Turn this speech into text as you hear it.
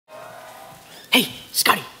Hey,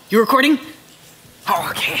 Scotty, you recording? Oh,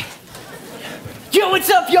 okay. Yo, what's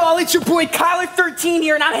up, y'all? It's your boy Kyler13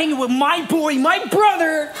 here, and I'm hanging with my boy, my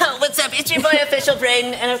brother. What's up? It's your boy, Official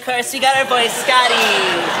Braden, and of course, we got our boy, Scotty.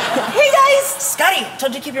 Hey, guys. Scotty,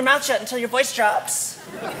 told you to keep your mouth shut until your voice drops.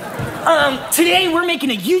 Today we're making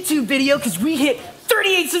a YouTube video because we hit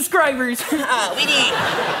 38 subscribers. We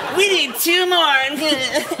need 2 more.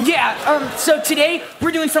 Yeah, so today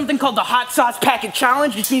we're doing something called the Hot Sauce Packet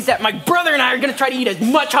Challenge, which means that my brother and I are gonna try to eat as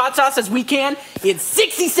much hot sauce as we can in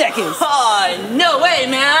 60 seconds. Oh, no way,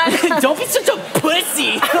 man. Don't be such a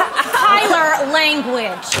pussy. Kyler,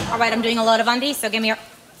 language. All right, I'm doing a load of undies, so give me your...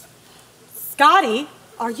 Scotty,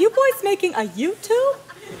 are you boys making a YouTube?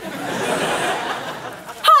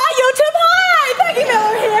 Hi, YouTube, hi! Peggy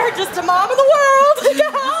Miller here, just a mom of the world.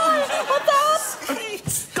 Hi, what's up?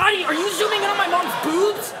 Scotty, are you zooming in on my mom's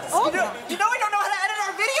boobs? Oh, You know we don't know how to edit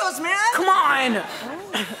our videos, man. Come on.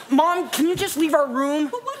 Mom, can you just leave our room?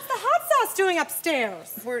 but what's the hot sauce doing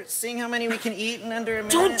upstairs? We're seeing how many we can eat in under a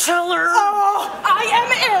minute. Don't tell her. Oh, I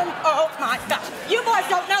am in. Oh, my God. You boys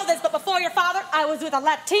don't know this, but before your father, I was with a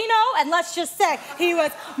Latino, and let's just say he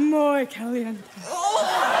was muy caliente.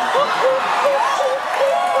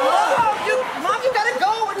 Mom, you gotta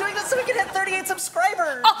go. We're doing this so we can hit 38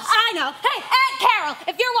 subscribers. Oh, I know. Hey, Aunt Carol,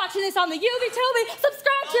 if you're watching this on the YouTube,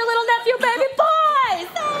 subscribe to your little nephew, baby boy.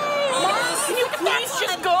 Thanks. Can you please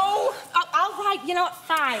just go? Oh, all right, you know what?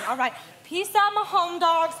 Fine, all right. Peace out, my home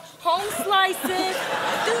dogs, home slices,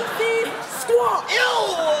 doofy, squawk.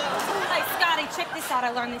 Ew! Hey, Scotty, check this out.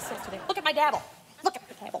 I learned this yesterday. Look at my dabble. Look at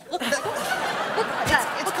my dabble. Look at that.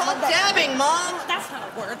 It's called dabbing, Mom. That's not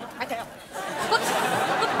a word. Look at my dabble. Look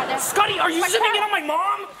at my dabble. Scotty, are you zooming in on my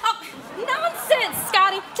mom? Oh, nonsense,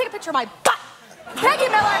 Scotty. Take a picture of my butt. Peggy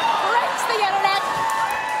Miller breaks the internet.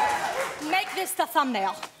 Make this the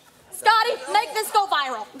thumbnail. Scotty, make this go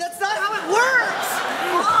viral. That's not how it works.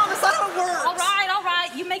 Mom, that's not how it works. All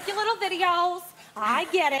right. You make your little videos. I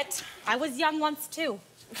get it. I was young once, too.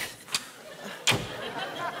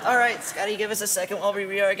 All right, Scotty, give us a second while we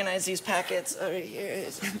reorganize these packets. All right, here it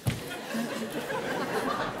is.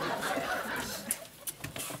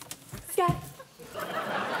 Scotty,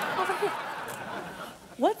 over here.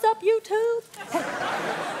 What's up, YouTube? Hey,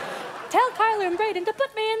 tell Kyler and Braden to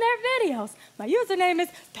put me in their videos. My username is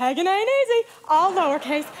Pagan Ain't Easy, all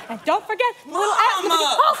lowercase, and don't forget the little at.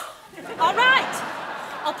 Mama! Oh, all right.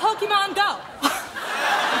 I'll Pokemon Go.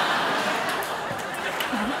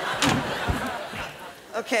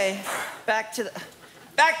 Okay, back to the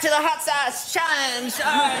hot sauce challenge.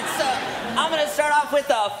 All right, so I'm gonna start off with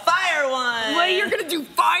the fire one. Wait, you're gonna do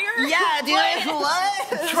fire? Yeah, dude.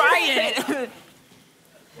 What? Try it.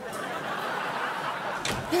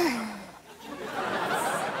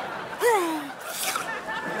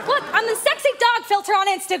 Look, I'm the sexy dog filter on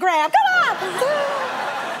Instagram. Come on.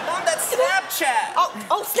 Mom, that's Snapchat.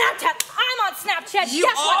 Oh, Snapchat. I'm on Snapchat. You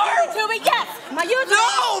Guess what, are? YouTube? Yes. My YouTube.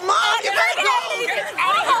 No, Mom, you gotta go. Get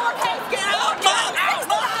out. Get out, Mom.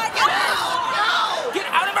 Get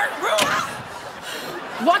out of our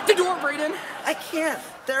room. Lock the door, Braden. I can't.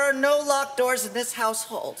 There are no locked doors in this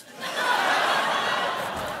household.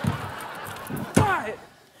 God,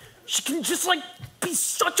 she can just like be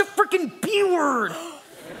such a freaking B-word.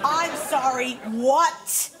 I'm sorry,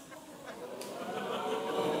 what?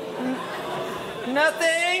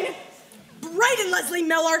 Nothing. Braden Leslie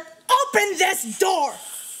Miller, open this door.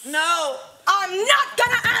 No. I'm not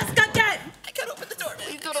gonna ask again. I can't open the door.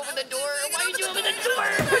 You could open the door. Why did you open the door?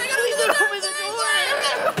 Please don't open the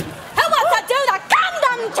door. Who wants to do the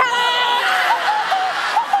condom challenge?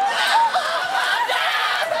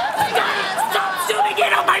 Stop zooming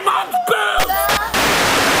in on my mom's boobs!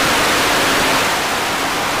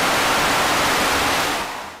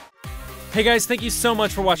 Hey guys, thank you so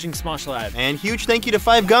much for watching Smosh Live. And huge thank you to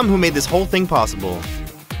 5Gum who made this whole thing possible.